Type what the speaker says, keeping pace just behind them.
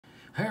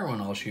Hi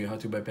everyone, I'll show you how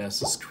to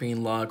bypass a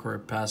screen lock or a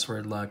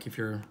password lock if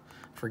you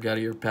forgot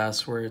your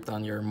password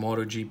on your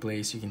Moto G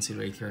place. You can see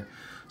right here.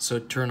 So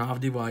turn off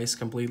device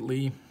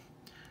completely,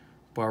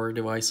 power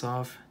device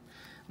off.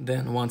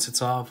 Then once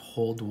it's off,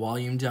 hold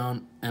volume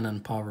down and then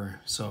power.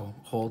 So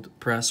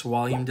press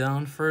volume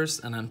down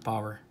first and then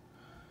power.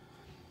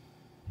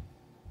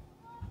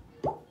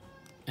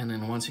 And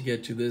then once you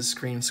get to this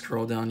screen,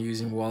 scroll down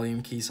using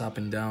volume keys up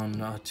and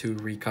down to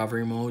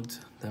recovery mode.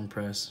 Then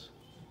press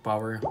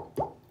power.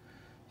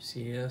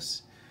 See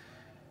this?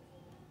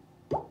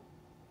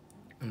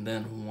 And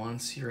then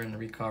once you're in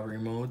recovery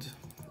mode,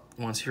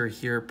 once you're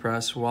here,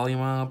 press volume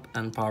up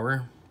and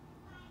power.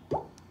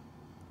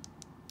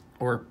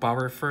 Or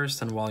power first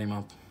and volume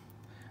up.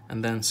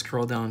 And then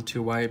scroll down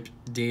to wipe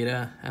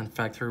data and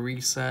factory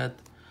reset.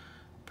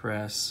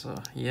 Press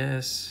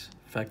yes.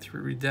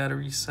 Factory data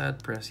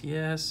reset, press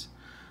yes.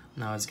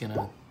 Now it's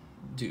gonna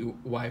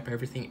wipe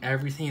everything.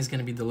 Everything is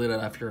gonna be deleted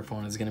off your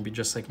phone. It's gonna be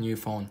just like new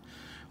phone.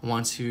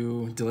 Once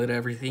you delete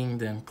everything,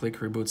 then click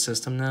reboot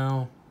system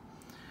now.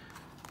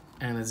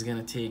 And it's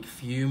gonna take a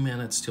few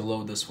minutes to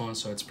load this phone,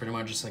 so it's pretty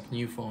much just like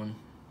new phone.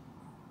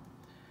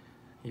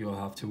 You will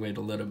have to wait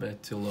a little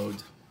bit to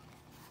load.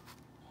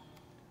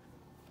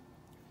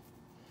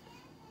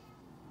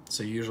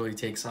 So usually it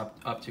takes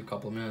up to a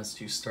couple of minutes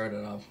to start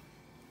it up.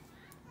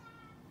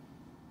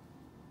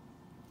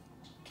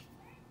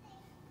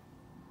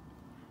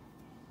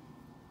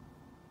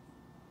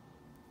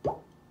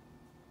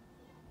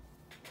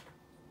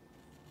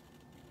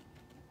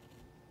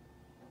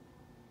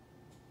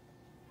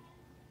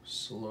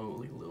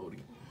 Slowly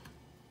loading.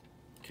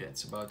 Okay,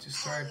 it's about to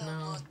start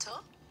now.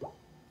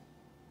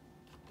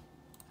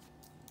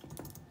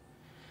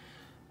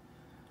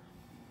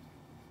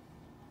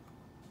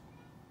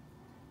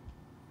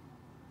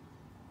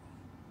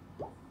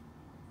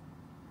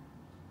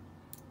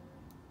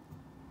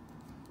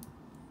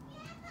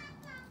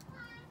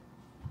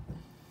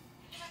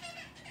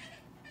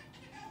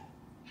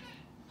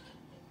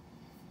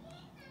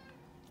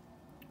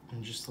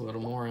 And just a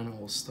little more and it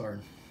will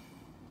start.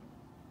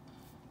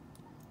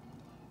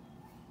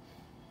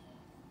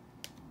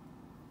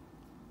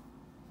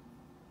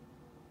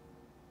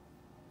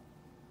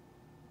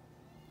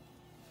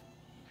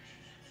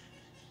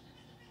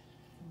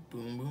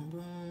 Boom, boom,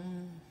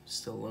 boom.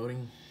 Still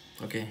loading.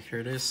 Okay, here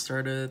it is,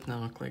 started.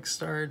 Now click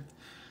start.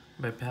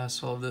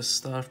 Bypass all of this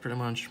stuff pretty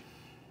much.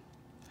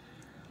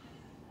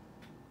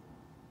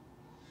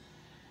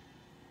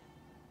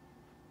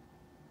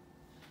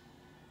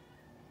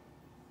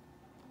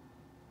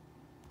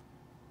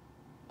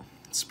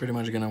 It's pretty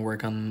much gonna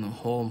work on the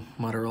whole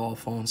Motorola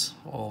phones.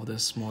 All of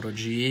this Moto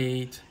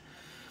G8,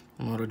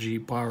 Moto G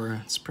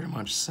Power, it's pretty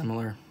much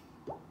similar.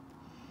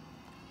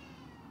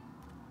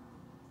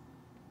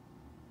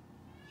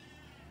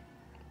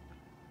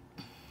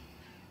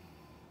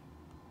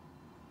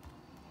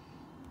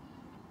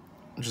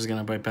 I'm just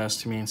gonna bypass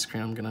to main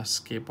screen. I'm gonna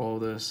skip all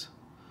this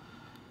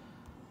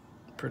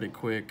pretty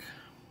quick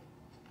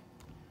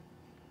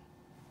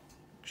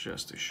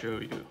just to show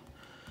you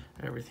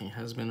everything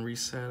has been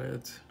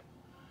resetted.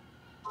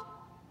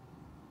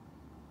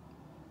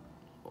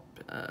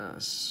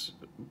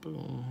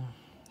 Boom.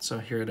 So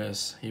here it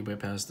is. You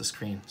bypassed the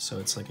screen, so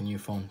it's like a new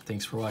phone.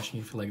 Thanks for watching.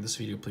 If you like this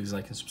video, please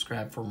like and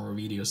subscribe for more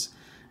videos,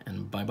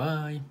 and bye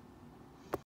bye.